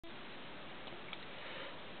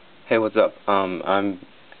Hey, what's up? I'm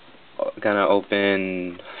gonna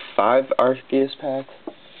open 5 Arceus packs,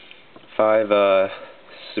 5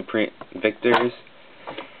 Supreme Victors,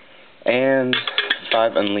 and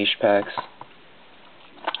 5 Unleashed packs.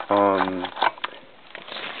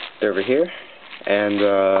 They're over here, and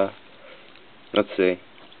let's see.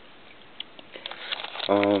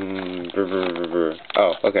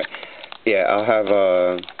 Oh, okay. Yeah, I'll have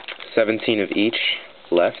 17 of each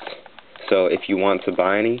left. So if you want to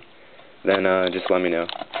buy any, then just let me know.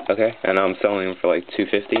 Okay? And I'm selling them for like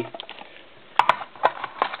 $2.50.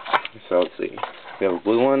 So let's see. We have a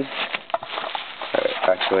blue one. Alright,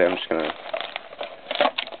 actually I'm just gonna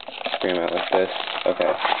bring them out like this.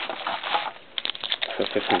 Okay. So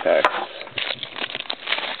 15 packs.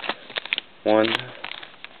 1,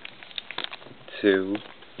 2,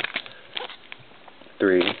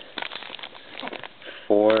 3,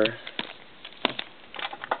 4,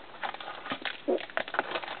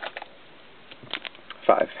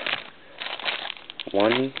 5.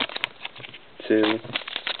 1, 2,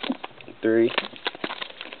 3,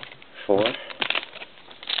 4,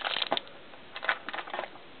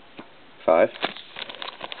 5.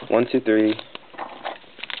 1, 2, 3,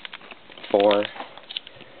 4,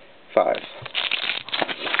 5.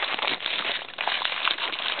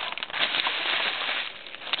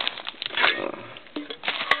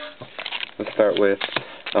 Let's start with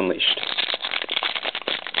Unleashed.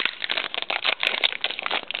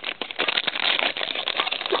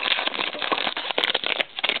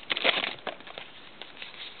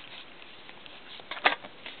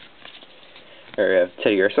 Here we have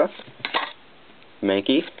Arceus,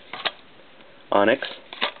 Mankey, Onix,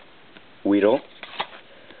 Weedle,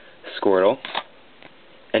 Squirtle,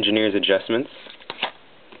 Engineer's Adjustments,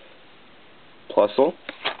 Plusle,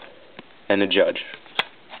 and a Judge.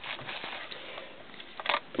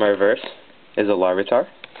 My reverse is a Larvitar.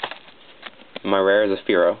 My rare is a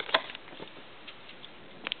Fearow.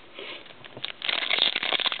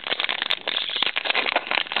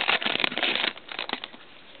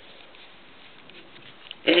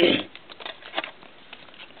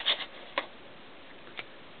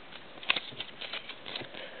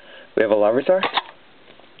 We have a Larvitar,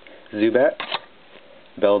 Zubat,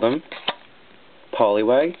 Beldum,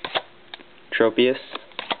 Poliwag, Tropius,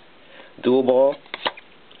 Dual Ball,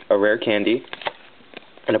 a Rare Candy,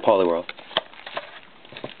 and a Poliwhirl.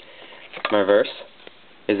 My reverse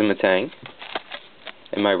is a Metang,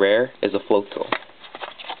 and my rare is a Floatzel.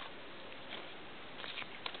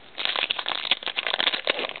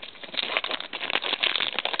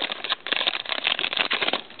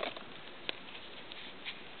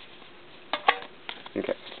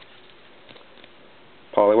 Okay.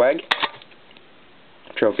 Poliwag,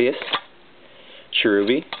 Tropius,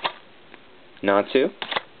 Cherubi, Natsu,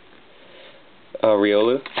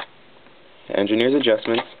 Riolu, Engineer's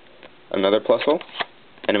Adjustments, another Plusle,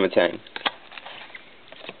 and a Metang.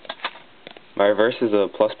 My reverse is a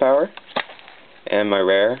Plus Power, and my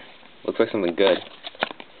rare looks like something good.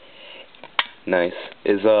 Nice.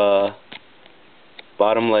 Is a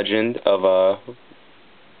Bottom Legend of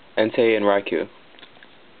Entei and Raikou.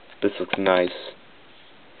 This looks nice.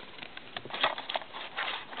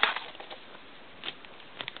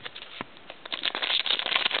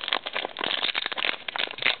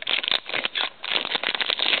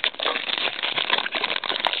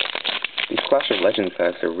 These Clash of Legends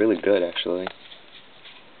packs are really good, actually.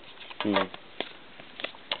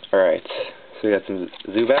 Alright, so we got some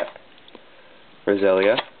Zubat,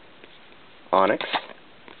 Roselia, Onix,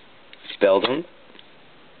 Beldum,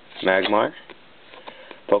 Magmar,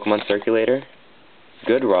 Pokemon Circulator,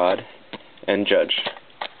 Good Rod, and Judge.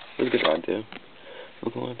 What does Good Rod do?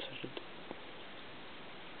 Pokemon Circulator.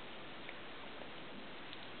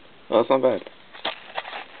 Oh, that's not bad.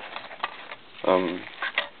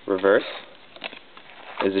 Reverse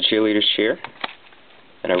is a Cheerleader's Cheer,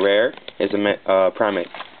 and a rare is a Primate.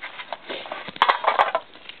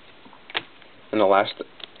 And the last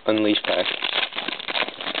Unleashed pack.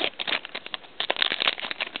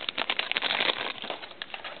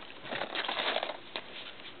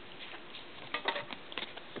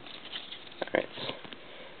 Alright.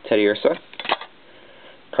 Arceus,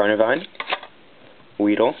 Carnivine,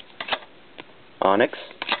 Weedle, Onix,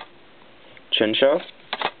 Chinchou,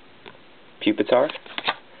 Pupitar,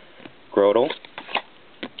 Grotle,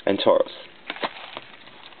 and Tauros.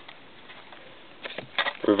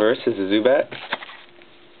 Reverse is a Zubat,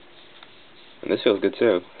 and this feels good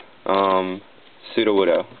too.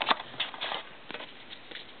 Sudowoodo.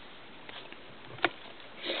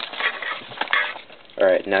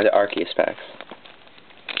 Alright, now the Arceus packs.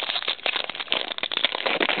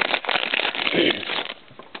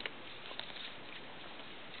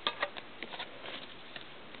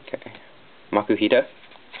 Makuhita,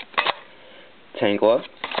 Tangela,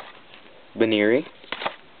 Baneri,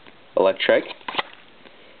 Electrike,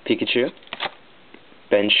 Pikachu,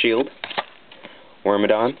 Shield,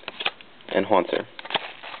 Wormadon, and Haunter.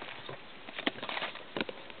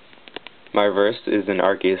 My reverse is an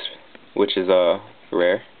Arceus, which is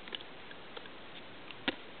rare,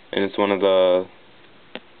 and it's one of the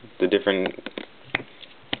different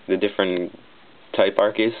type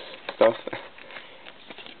Arceus stuff.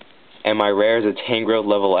 And my rare is a Tangrowth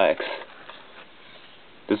level X.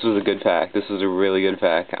 This was a good pack. This was a really good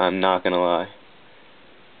pack. I'm not gonna lie.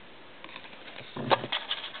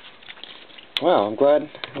 Wow, I'm glad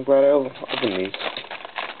I opened these.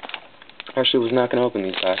 Actually, was not gonna open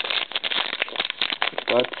these packs,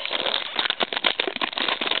 but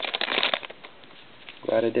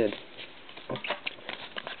glad I did.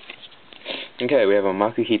 Okay, we have a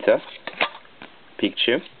Makuhita,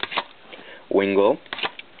 Pikachu, Wingull,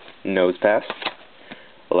 Nosepass,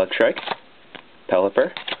 Electrike,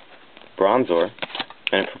 Pelipper, Bronzor,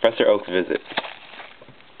 and a Professor Oak visit.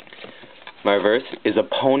 My reverse is a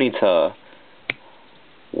Ponyta.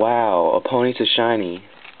 Wow, a Ponyta shiny.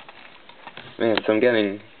 Man, so I'm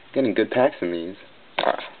getting good packs in these.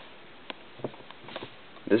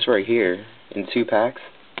 This right here in 2 packs.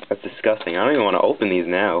 That's disgusting. I don't even want to open these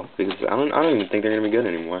now because I don't even think they're gonna be good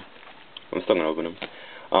anymore. I'm still gonna open them.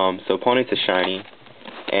 So Ponyta shiny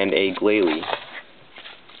and a Glalie.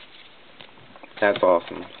 That's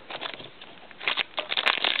awesome.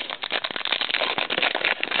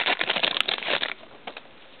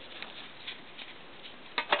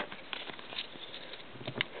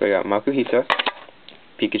 So I got Makuhita,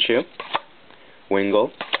 Pikachu,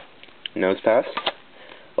 Wingull, Nosepass,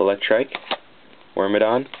 Electrike,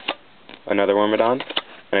 Wormadon, another Wormadon,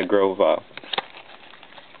 and a Grovyle.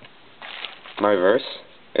 My reverse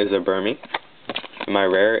is a Burmy. My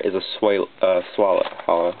rare is a Swallow.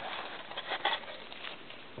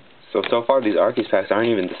 So far these Arceus packs aren't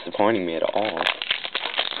even disappointing me at all.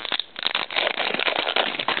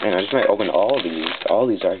 And I just might open all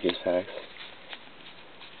these Arceus packs.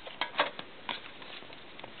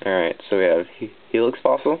 Alright, so we have Helix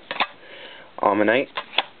Fossil, Ammonite,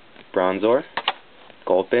 Bronzor,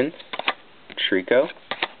 Gulpin, Trico,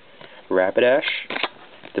 Rapidash,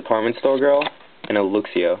 Department Store Girl, and a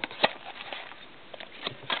Luxio.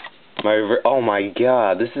 Oh my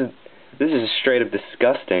god, this is straight up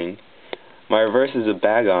disgusting. My reverse is a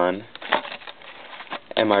Bagon,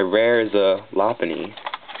 and my rare is a Lopunny.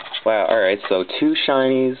 Wow, alright, so 2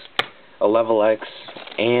 shinies, a level X,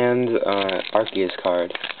 and Arceus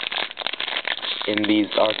card in these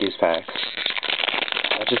Arceus packs.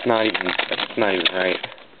 That's not even right.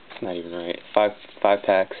 It's not even right. 5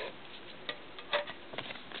 packs.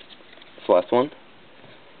 This last one.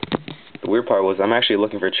 The weird part was I'm actually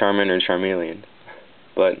looking for Charmander and Charmeleon.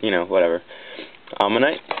 But, you know, whatever.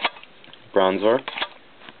 Ammonite, Bronzor,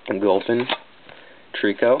 Gulpin,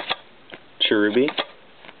 Trico, Cherubi,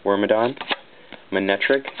 Wormadon,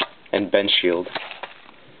 Manectric, and Shield.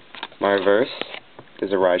 My reverse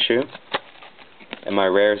is a Raichu, and my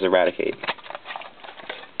rare is Eradicate.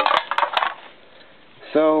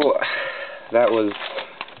 So, that was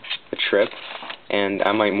a trip, and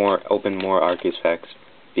I might open more Arceus packs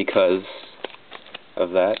because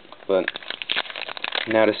of that, but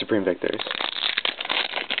now to Supreme Victors.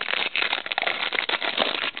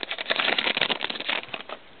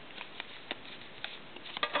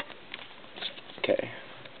 Okay.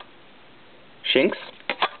 Shinx,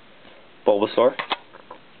 Bulbasaur,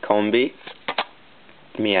 Combee,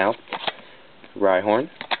 Meowth, Rhyhorn,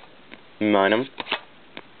 Minun,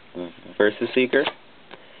 Versus Seeker,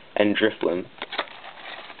 and Drifblim.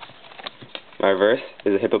 My reverse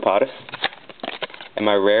is a Hippopotas, and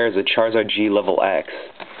my rare is a Charizard G level X.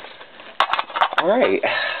 Alright.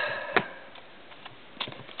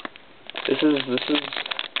 This is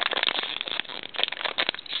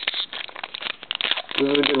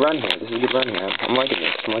a good run here. I'm liking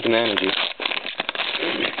this. I'm liking the energy.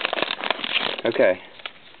 Okay.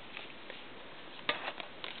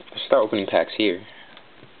 I'll start opening packs here.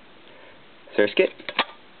 Surskit,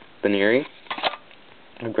 Baneri,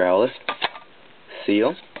 Growlithe,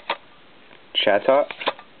 Seal, Chatot,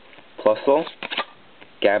 Plusle,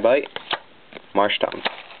 Gabite, Marshtomp.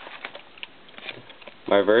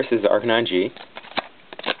 My reverse is the Arcanine G,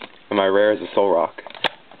 and my rare is a Solrock.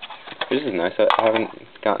 This is nice. I haven't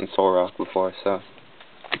gotten Solrock before, so.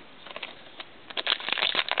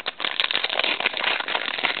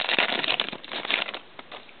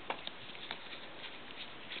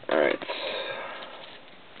 Alright.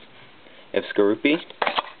 If Skorupi,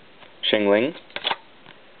 Chingling,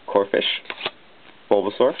 Corphish,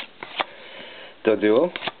 Bulbasaur,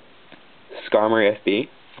 Doduo, Skarmory FB,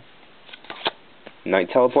 Night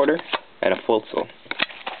Teleporter, and a Floatzel.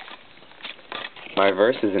 My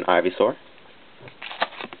reverse is an Ivysaur,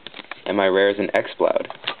 and my rare is an Exploud.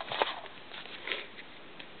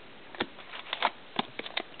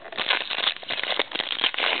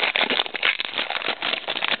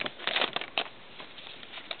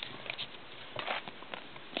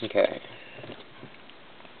 Okay.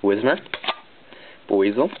 Whismur,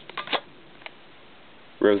 Buizel,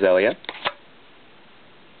 Roselia,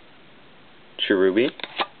 Cherubi,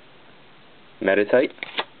 Meditite,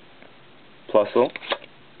 Plusle,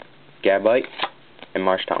 Gabite, and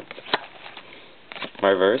Marshtomp. My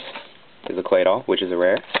reverse is a Claydol, which is a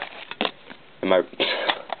rare. And my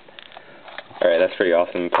alright, that's pretty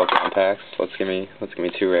awesome Pokemon packs. Let's give me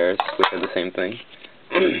 2 rares, which are the same thing.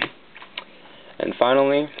 And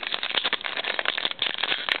finally,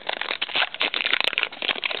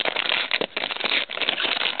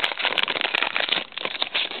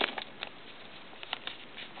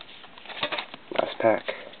 last pack.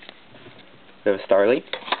 We have Starly,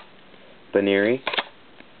 Baneri,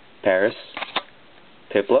 Paris,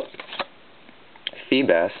 Piplup,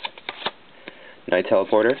 Feebas, Night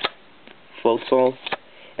Teleporter, Floatzel,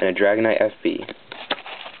 and a Dragonite FB.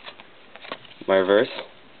 My reverse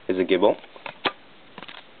is a Gible,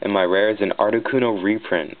 and my rare is an Articuno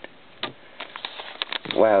reprint.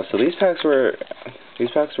 Wow, so these packs were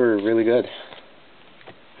really good.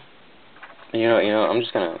 You know, I'm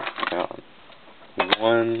just gonna I'm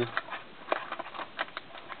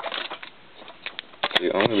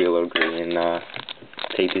gonna be a little greedy and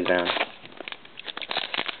take these down.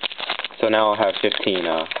 So now I'll have 15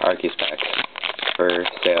 Arceus packs for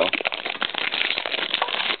sale.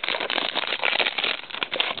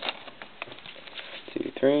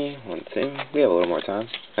 Three, 1, 2. We have a little more time.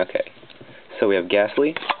 Okay. So we have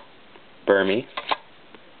Ghastly, Burmy,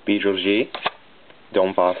 Beedrill,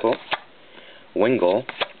 Dome Fossil, Wingull,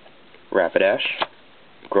 Rapidash,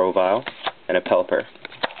 Grovyle, and a Pelipper.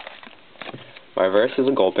 My reverse is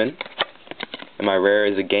a Gulpin, and my rare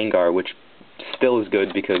is a Gengar, which still is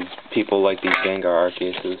good because people like these Gengar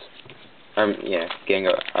Arceuses. Yeah,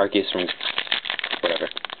 Gengar Arceus from whatever.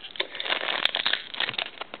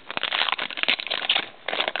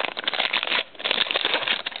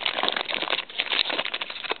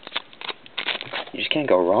 You just can't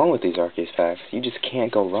go wrong with these Arceus packs. You just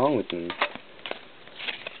can't go wrong with them.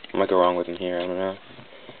 I might go wrong with them here, I don't know.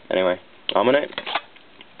 Anyway, Omanyte,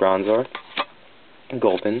 Bronzor,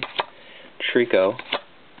 Gulpin, Trico,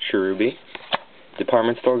 Cherubi,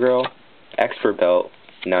 Department Store Girl, Expert Belt,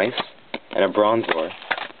 Nice, and a Bronzor.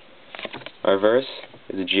 My reverse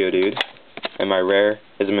is a Geodude, and my rare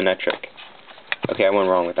is a Manectric. Okay, I went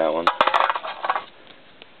wrong with that one.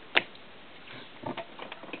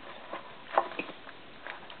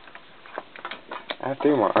 I have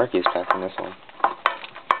 3 more Arceus packs in this one.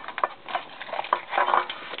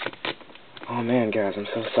 Oh man, guys, I'm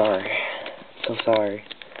so sorry. I'm so sorry.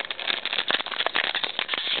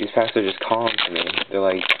 These packs are just calling to me. They're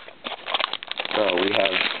like, bro, we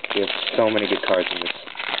have so many good cards in this.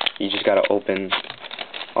 You just gotta open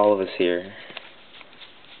all of us here.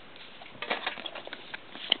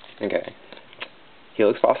 Okay.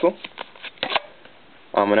 Helix Fossil,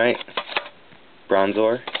 Omanyte,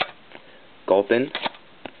 Bronzor, Gulpin,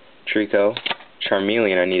 Trico,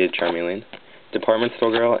 Charmeleon, I needed Charmeleon, Department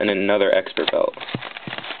Store Girl, and another Expert Belt.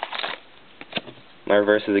 My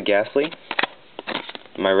reverse is a Ghastly.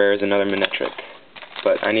 My rare is another Manectric.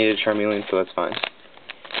 But I needed Charmeleon, so that's fine.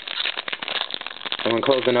 I'm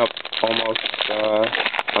closing up almost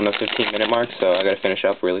on the 15-minute mark, so I gotta finish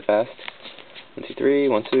up really fast. 1, 2, 3,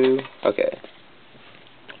 1, 2. Okay.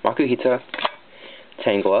 Makuhita,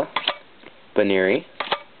 Tangela, Baneri,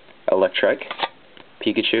 Electrike,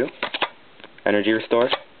 Pikachu, Energy Restore,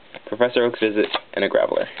 Professor Oak's Visit, and a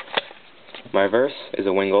Graveler. My reverse is a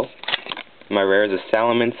Wingull. My rare is a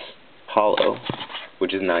Salamence Hollow,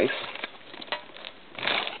 which is nice.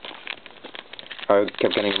 I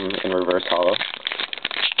kept getting them in reverse hollow,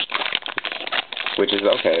 which is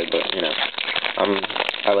okay, but you know,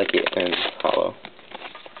 I like it in hollow.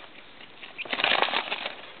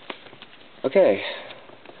 Okay,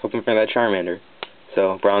 hoping for that Charmander.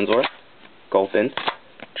 So Bronzor, Gulpin,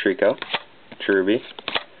 Trico, Cherubi,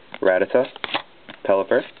 Rattata,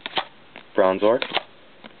 Pelipper, Bronzor,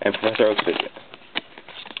 and Professor Oak's Visit.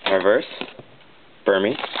 My reverse,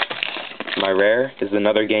 Burmy. My rare is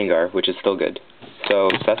another Gengar, which is still good. So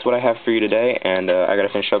that's what I have for you today, and I gotta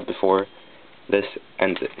finish up before this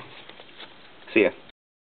ends it. See ya.